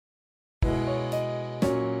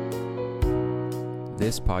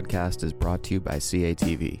This podcast is brought to you by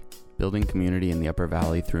CATV, building community in the Upper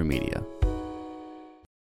Valley through media.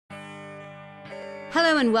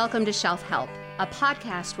 Hello and welcome to Shelf Help, a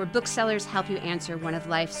podcast where booksellers help you answer one of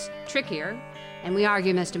life's trickier, and we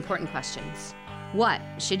argue most important questions. What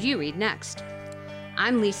should you read next?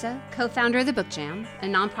 I'm Lisa, co-founder of The Book Jam, a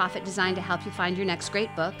nonprofit designed to help you find your next great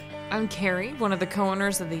book. I'm Carrie, one of the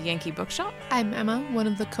co-owners of the Yankee Bookshop. I'm Emma, one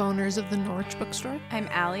of the co-owners of the Norwich Bookstore. I'm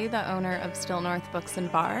Allie, the owner of Still North Books and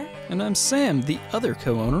Bar. And I'm Sam, the other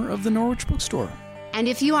co-owner of the Norwich Bookstore. And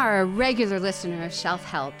if you are a regular listener of Shelf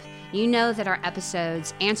Help, you know that our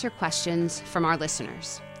episodes answer questions from our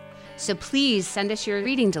listeners. So please send us your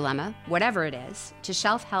reading dilemma, whatever it is, to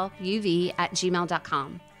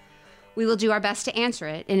shelfhelpuv@gmail.com. We will do our best to answer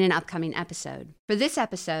it in an upcoming episode. For this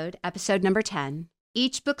episode, episode number 10,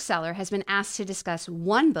 each bookseller has been asked to discuss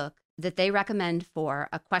one book that they recommend for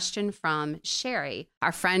a question from Sherry,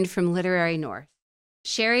 our friend from Literary North.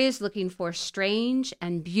 Sherry is looking for strange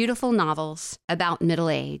and beautiful novels about middle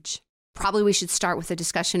age. Probably we should start with a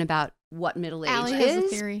discussion about what middle age Allie is. has a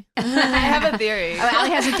theory. I have a theory. Oh,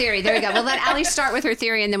 Allie has a theory. There we go. We'll let Allie start with her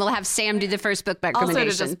theory, and then we'll have Sam do the first book recommendation.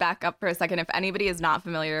 Also, to just back up for a second, if anybody is not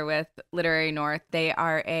familiar with Literary North, they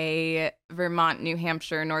are a Vermont, New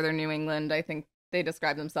Hampshire, Northern New England. I think they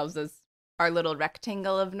describe themselves as our little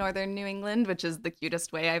rectangle of Northern New England, which is the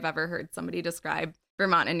cutest way I've ever heard somebody describe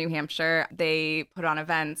Vermont and New Hampshire. They put on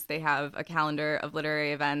events. They have a calendar of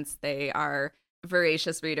literary events. They are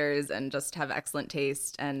voracious readers and just have excellent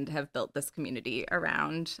taste and have built this community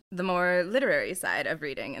around the more literary side of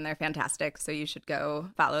reading, and they're fantastic. So you should go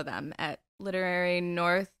follow them at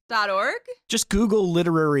literarynorth.org. Just Google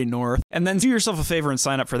Literary North and then do yourself a favor and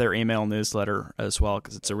sign up for their email newsletter as well,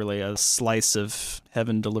 because it's a slice of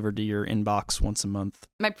heaven delivered to your inbox once a month.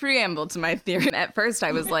 My preamble to my theory, at first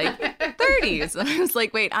I was like, 30s. And I was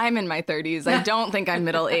like, wait, I'm in my 30s. I don't think I'm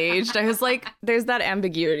middle-aged. I was like, there's that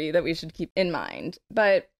ambiguity that we should keep in mind.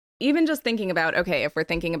 But even just thinking about, okay, if we're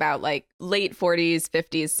thinking about like late 40s,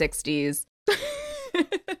 50s, 60s,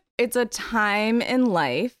 it's a time in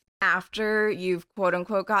life after you've quote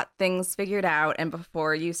unquote got things figured out and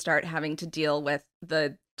before you start having to deal with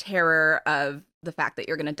the terror of the fact that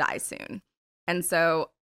you're going to die soon. And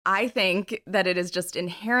so I think that it is just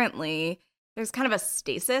inherently, there's kind of a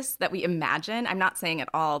stasis that we imagine. I'm not saying at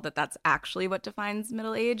all that that's actually what defines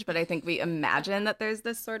middle age, but I think we imagine that there's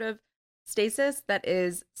this sort of stasis that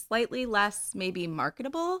is slightly less maybe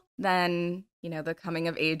marketable than, the coming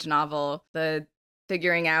of age novel, the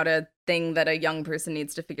figuring out a thing that a young person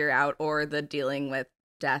needs to figure out, or the dealing with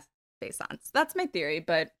death based on. So that's my theory,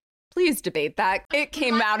 but please debate that. It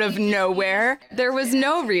came out of nowhere. There was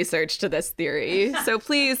no research to this theory. So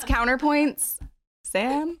please, counterpoints.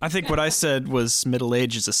 Sam? I think what I said was middle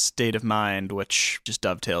age is a state of mind, which just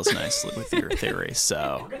dovetails nicely with your theory.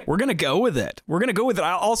 So we're going to go with it.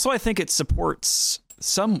 I think it supports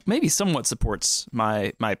somewhat supports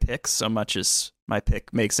my pick, so much as my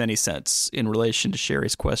pick makes any sense in relation to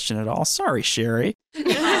Sherry's question at all. Sorry, Sherry.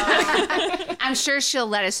 I'm sure she'll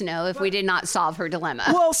let us know if we did not solve her dilemma.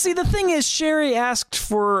 Well, see, the thing is, Sherry asked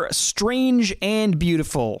for strange and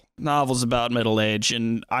beautiful novels about middle age,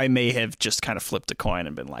 and I may have just kind of flipped a coin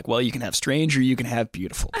and been like, well, you can have strange or you can have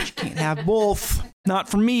beautiful, but you can't have both. Not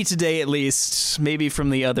from me today, at least. Maybe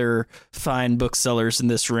from the other fine booksellers in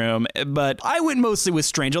this room. But I went mostly with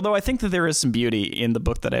strange, although I think that there is some beauty in the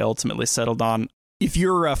book that I ultimately settled on. If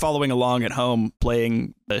you're following along at home,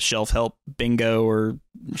 playing a Shelf Help bingo or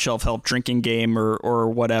Shelf Help drinking game or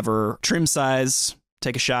whatever, trim size,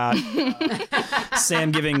 take a shot.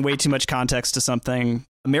 Sam giving way too much context to something.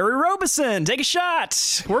 Mary Robeson, take a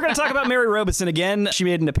shot. We're going to talk about Mary Robeson again. She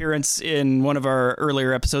made an appearance in one of our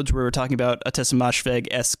earlier episodes where we were talking about Ottessa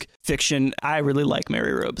Moshfegh-esque fiction. I really like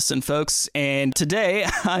Mary Robeson, folks. And today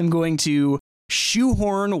I'm going to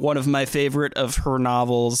shoehorn one of my favorite of her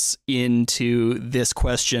novels into this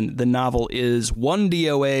question. The novel is One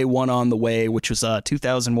DOA, One on the Way, which was a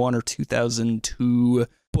 2001 or 2002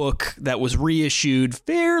 book that was reissued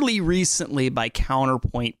fairly recently by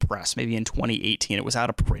Counterpoint Press, maybe in 2018. It was out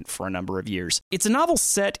of print for a number of years. It's a novel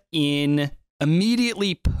set in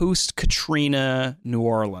immediately post-Katrina New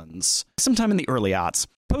Orleans, sometime in the early aughts.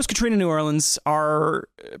 Post-Katrina New Orleans, our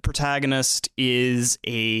protagonist is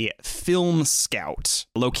a film scout,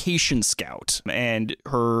 location scout, and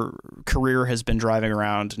her career has been driving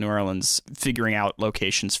around New Orleans figuring out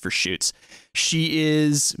locations for shoots. She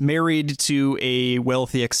is married to a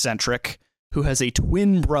wealthy eccentric who has a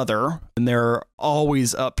twin brother, and they're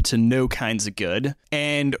always up to no kinds of good.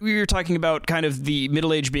 And we were talking about kind of the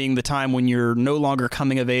middle age being the time when you're no longer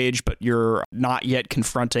coming of age, but you're not yet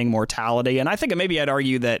confronting mortality. And I think maybe I'd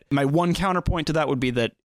argue that my one counterpoint to that would be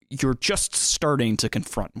that you're just starting to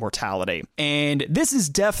confront mortality. And this is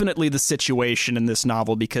definitely the situation in this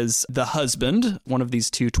novel because the husband, one of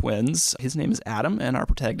these two twins, his name is Adam and our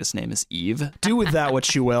protagonist's name is Eve. Do with that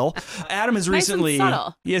what you will. Adam has recently... Nice and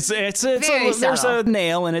subtle. Yes, Very there's subtle. a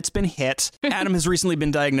nail and it's been hit. Adam has recently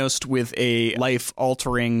been diagnosed with a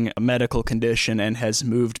life-altering medical condition and has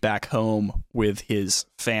moved back home with his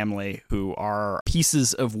family, who are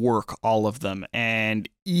pieces of work, all of them. And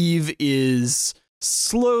Eve is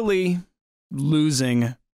slowly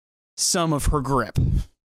losing some of her grip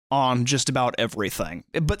on just about everything.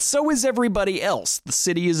 But so is everybody else. The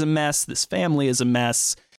city is a mess. This family is a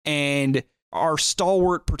mess. And our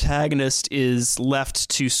stalwart protagonist is left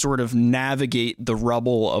to sort of navigate the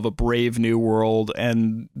rubble of a brave new world.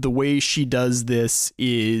 And the way she does this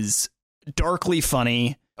is darkly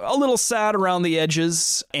funny, a little sad around the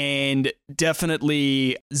edges, and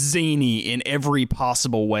definitely zany in every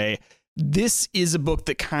possible way. This is a book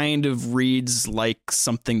that kind of reads like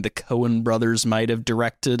something the Coen brothers might have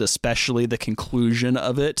directed, especially the conclusion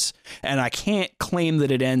of it. And I can't claim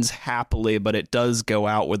that it ends happily, but it does go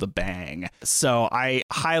out with a bang. So I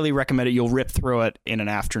highly recommend it. You'll rip through it in an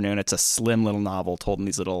afternoon. It's a slim little novel told in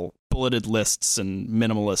these little bulleted lists and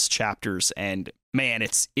minimalist chapters. And man,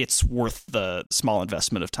 it's worth the small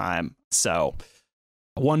investment of time. So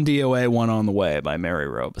One DOA, One on the Way by Mary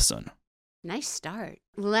Robeson. Nice start.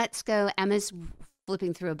 Let's go. Emma's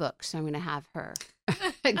flipping through a book, so I'm going to have her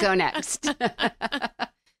go next.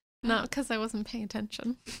 Not because I wasn't paying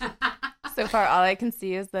attention. So far, all I can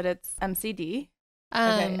see is that it's MCD.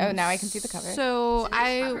 Okay. Oh, now I can see the cover. So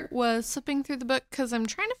I cover. was flipping through the book because I'm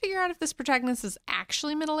trying to figure out if this protagonist is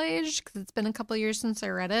actually middle-aged, because it's been a couple of years since I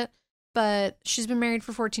read it. But she's been married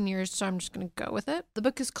for 14 years, so I'm just going to go with it. The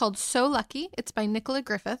book is called So Lucky. It's by Nicola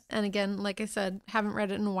Griffith. And again, like I said, haven't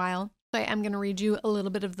read it in a while. So I am going to read you a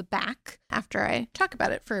little bit of the back after I talk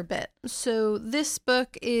about it for a bit. So this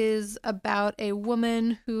book is about a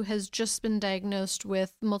woman who has just been diagnosed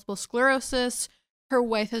with multiple sclerosis. Her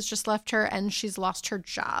wife has just left her and she's lost her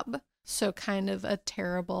job. So kind of a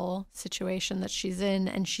terrible situation that she's in,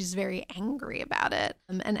 and she's very angry about it.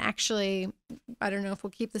 And actually, I don't know if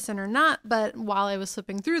we'll keep this in or not, but while I was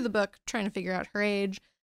flipping through the book trying to figure out her age,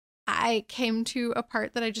 I came to a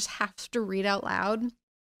part that I just have to read out loud.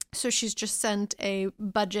 So she's just sent a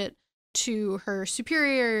budget to her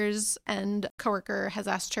superiors, and a coworker has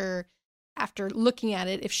asked her, after looking at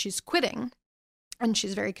it, if she's quitting. And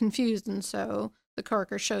she's very confused. And so the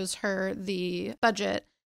coworker shows her the budget,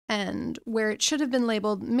 and where it should have been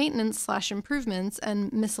labeled maintenance/improvements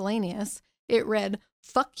and miscellaneous, it read,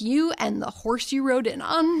 "Fuck you and the horse you rode in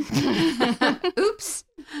on." Oops.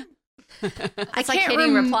 It's like can't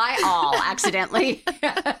hitting reply all accidentally.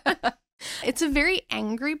 It's a very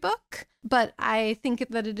angry book, but I think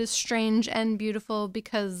that it is strange and beautiful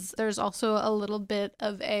because there's also a little bit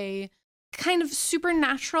of a kind of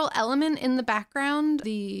supernatural element in the background.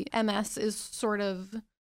 The MS is sort of,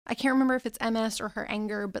 I can't remember if it's MS or her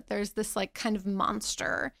anger, but there's this like kind of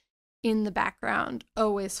monster in the background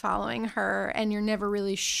always following her, and you're never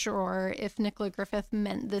really sure if Nicola Griffith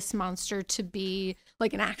meant this monster to be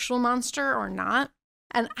like an actual monster or not.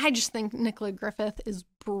 And I just think Nicola Griffith is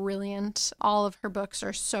brilliant. All of her books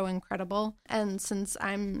are so incredible. And since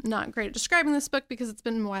I'm not great at describing this book because it's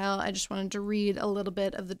been a while, I just wanted to read a little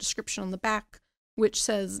bit of the description on the back, which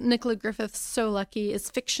says, Nicola Griffith's So Lucky is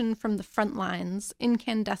fiction from the front lines,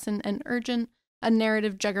 incandescent and urgent, a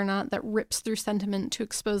narrative juggernaut that rips through sentiment to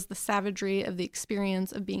expose the savagery of the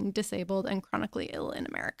experience of being disabled and chronically ill in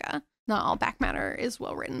America. Not all back matter is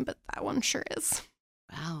well written, but that one sure is.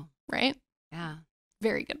 Wow. Right? Yeah.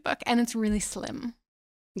 Very good book. And it's really slim.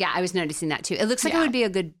 Yeah, I was noticing that too. It looks like it Yeah. would be a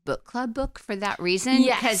good book club book for that reason.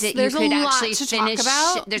 Yes, because there's you could a lot actually to talk finish.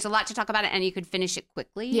 about. There's a lot to talk about it, and you could finish it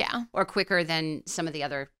quickly. Yeah. Or quicker than some of the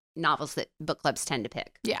other novels that book clubs tend to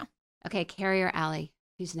pick. Yeah. Okay, Carrie or Allie?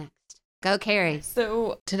 Who's next? Go, Carrie.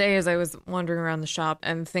 So today, as I was wandering around the shop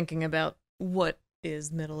and thinking about what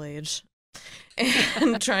is middle age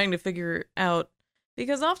and trying to figure out,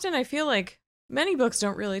 because often I feel like many books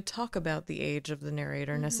don't really talk about the age of the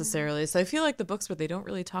narrator necessarily. So I feel like the books where they don't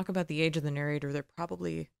really talk about the age of the narrator, they're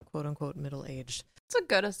probably quote unquote middle aged. It's a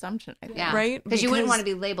good assumption, I think. Yeah. Right? Because you wouldn't want to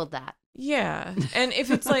be labeled that. Yeah. And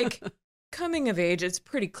if it's like coming of age, it's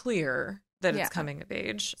pretty clear that Yeah. it's coming of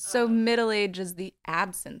age. So middle age is the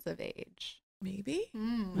absence of age. Maybe?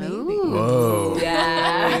 Ooh. Whoa.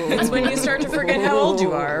 Yeah. It's when you start to forget how old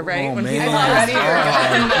you are, right? Oh, when man. people already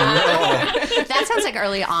That sounds like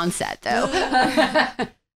early onset, though.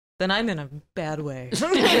 then I'm in a bad way.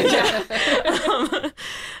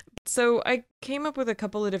 So I came up with a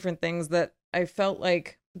couple of different things that I felt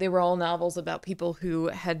like they were all novels about people who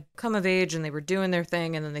had come of age and they were doing their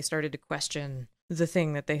thing, and then they started to question the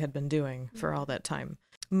thing that they had been doing for all that time.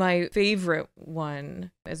 My favorite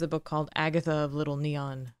one is a book called Agatha of Little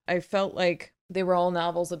Neon. I felt like they were all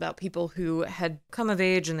novels about people who had come of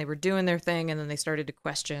age and they were doing their thing, and then they started to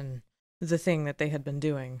question the thing that they had been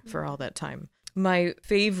doing for all that time. My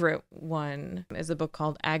favorite one is a book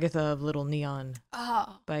called Agatha of Little Neon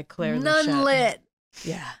by Claire Luchette. Nunlit.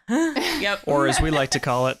 Yeah. Yep. Or as we like to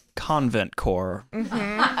call it, Convent Core.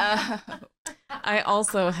 I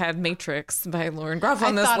also had Matrix by Lauren Groff I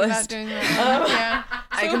on this thought list. about doing that. Yeah.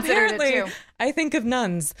 I So considered it apparently, too. I think of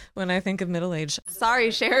nuns when I think of middle age.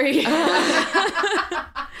 Sorry, Sherry.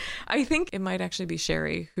 I think it might actually be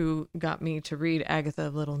Sherry who got me to read Agatha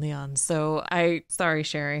of Little Neon. So sorry,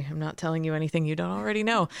 Sherry, I'm not telling you anything you don't already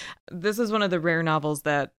know. This is one of the rare novels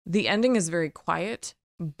that the ending is very quiet,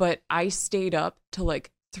 but I stayed up till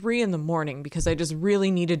like 3 a.m. because I just really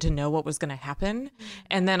needed to know what was going to happen.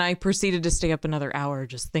 And then I proceeded to stay up another hour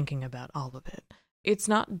just thinking about all of it. It's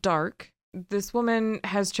not dark. This woman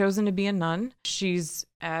has chosen to be a nun. She's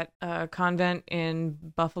at a convent in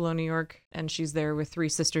Buffalo, New York, and she's there with 3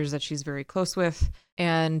 sisters that she's very close with.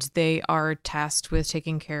 And they are tasked with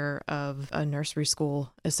taking care of a nursery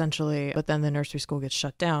school, essentially. But then the nursery school gets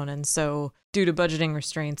shut down. And so due to budgeting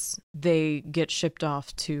restraints, they get shipped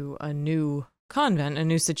off to a new convent, a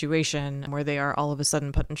new situation where they are all of a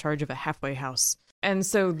sudden put in charge of a halfway house. And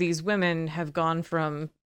so these women have gone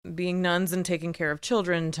from being nuns and taking care of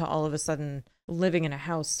children to all of a sudden living in a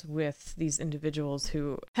house with these individuals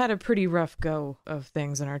who had a pretty rough go of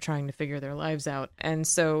things and are trying to figure their lives out. And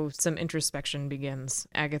so some introspection begins.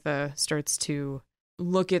 Agatha starts to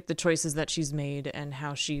look at the choices that she's made and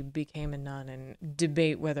how she became a nun and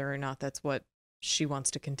debate whether or not that's what she wants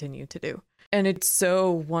to continue to do. And it's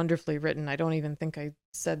so wonderfully written. I don't even think I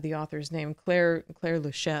said the author's name, Claire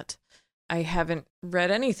Luchette. I haven't read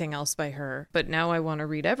anything else by her, but now I want to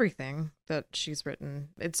read everything that she's written.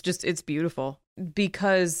 It's beautiful.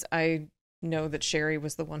 Because I know that Sherry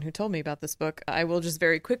was the one who told me about this book, I will just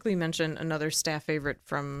very quickly mention another staff favorite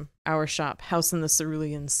from our shop, House in the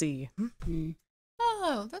Cerulean Sea.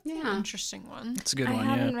 Oh, that's an Yeah. interesting one. It's a good I one,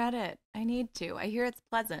 haven't yeah. read it. I need to. I hear it's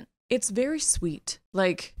pleasant. It's very sweet.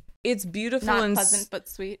 Like, it's beautiful Not and pleasant, but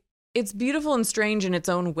sweet. it's beautiful and strange in its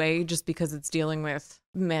own way just because it's dealing with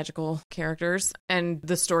magical characters, and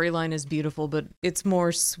the storyline is beautiful, but it's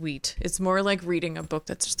more sweet. It's more like reading a book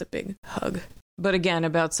that's just a big hug. But again,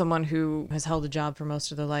 about someone who has held a job for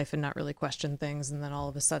most of their life and not really questioned things, and then all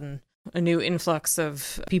of a sudden a new influx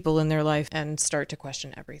of people in their life and start to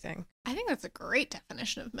question everything. I think that's a great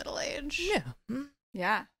definition of middle age. Yeah.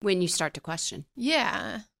 Yeah. When you start to question.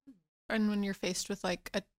 Yeah. And when you're faced with like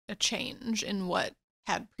a change in what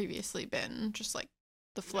had previously been just like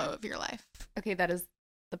the flow of your life. Okay, that is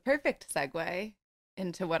the perfect segue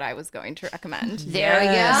into what I was going to recommend. There we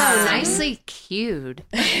Yes. go. Nicely cued.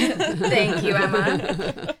 Thank you,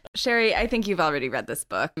 Emma. Sherry, I think you've already read this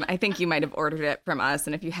book. I think you might have ordered it from us,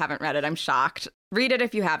 and if you haven't read it, I'm shocked. Read it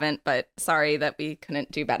if you haven't, but sorry that we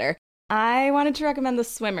couldn't do better. I wanted to recommend The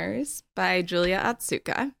Swimmers by Julia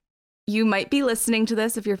Otsuka. You might be listening to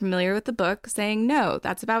this if you're familiar with the book, saying, no,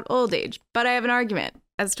 that's about old age, but I have an argument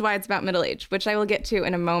as to why it's about middle age, which I will get to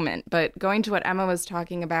in a moment. But going to what Emma was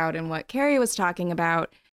talking about and what Carrie was talking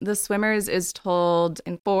about, The Swimmers is told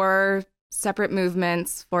in 4 separate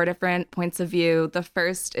movements, 4 different points of view. The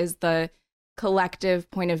first is the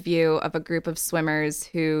collective point of view of a group of swimmers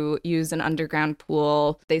who use an underground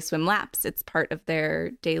pool. They swim laps. It's part of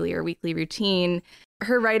their daily or weekly routine.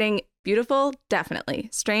 Her writing, beautiful, definitely.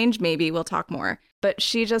 Strange, maybe. We'll talk more. But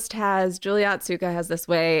Julia Otsuka has this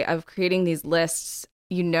way of creating these lists.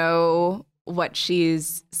 You know what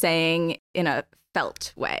she's saying in a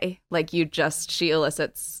felt way. Like she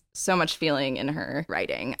elicits so much feeling in her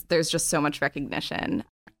writing. There's just so much recognition.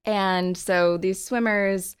 And so these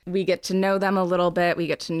swimmers, we get to know them a little bit. We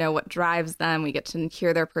get to know what drives them. We get to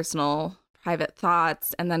hear their personal, private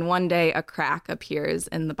thoughts. And then one day a crack appears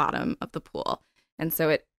in the bottom of the pool. And so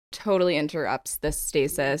it totally interrupts this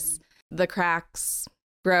stasis. The cracks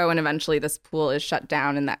grow and eventually this pool is shut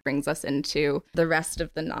down, and that brings us into the rest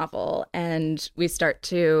of the novel. And we start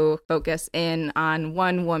to focus in on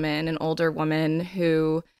one woman, an older woman,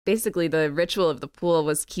 who basically the ritual of the pool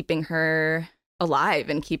was keeping her alive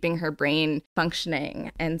and keeping her brain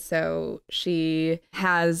functioning. And so she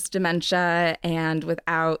has dementia, and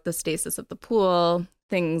without the stasis of the pool,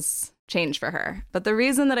 things change for her. But the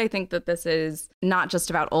reason that I think that this is not just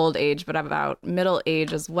about old age, but about middle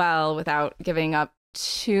age as well, without giving up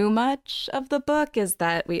too much of the book, is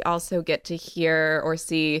that we also get to hear or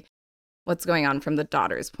see what's going on from the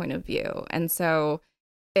daughter's point of view. And so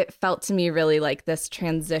it felt to me really like this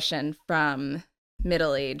transition from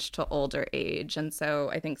middle age to older age. And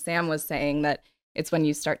so I think Sam was saying that it's when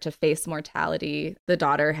you start to face mortality, the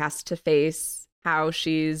daughter has to face how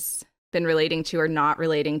she's been relating to or not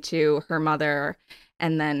relating to her mother,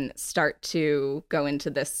 and then start to go into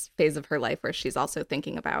this phase of her life where she's also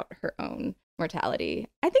thinking about her own mortality.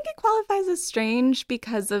 I think it qualifies as strange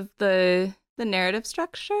because of the narrative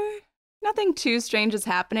structure. Nothing too strange is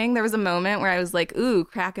happening. There was a moment where I was like, ooh,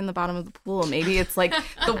 crack in the bottom of the pool. Maybe it's like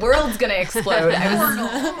the world's going to explode.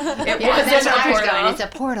 It's a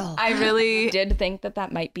portal. I really did think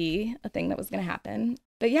that might be a thing that was going to happen.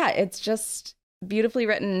 But yeah, it's just beautifully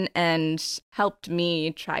written and helped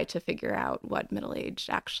me try to figure out what middle age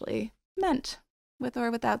actually meant, with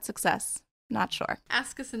or without success. Not sure.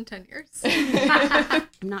 Ask us in 10 years. I'm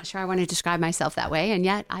not sure I want to describe myself that way, and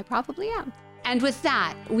yet I probably am. And with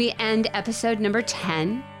that, we end episode number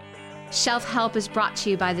 10. Shelf Help is brought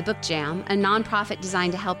to you by The Book Jam, a nonprofit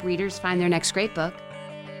designed to help readers find their next great book,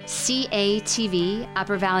 CATV,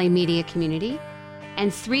 Upper Valley Media Community,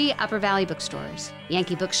 and 3 Upper Valley bookstores,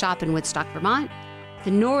 Yankee Bookshop in Woodstock, Vermont,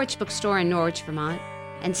 the Norwich Bookstore in Norwich, Vermont,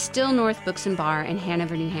 and Still North Books and Bar in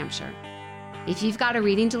Hanover, New Hampshire. If you've got a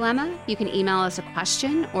reading dilemma, you can email us a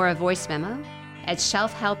question or a voice memo at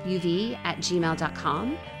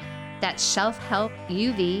shelfhelpuv@gmail.com. That's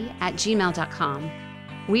shelfhelpuv@gmail.com.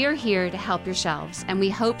 We are here to help your shelves, and we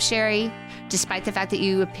hope, Sherry, despite the fact that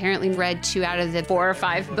you apparently read 2 out of the 4 or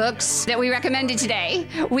 5 books that we recommended today,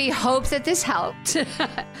 we hope that this helped.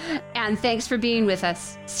 And thanks for being with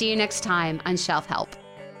us. See you next time on Shelf Help.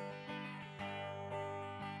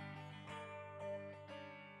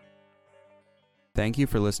 Thank you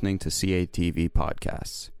for listening to CATV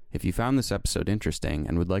Podcasts. If you found this episode interesting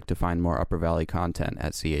and would like to find more Upper Valley content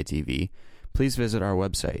at CATV, please visit our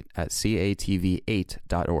website at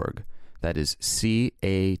catv8.org. That is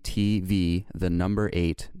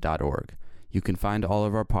CATV8.org. You can find all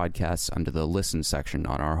of our podcasts under the Listen section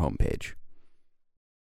on our homepage.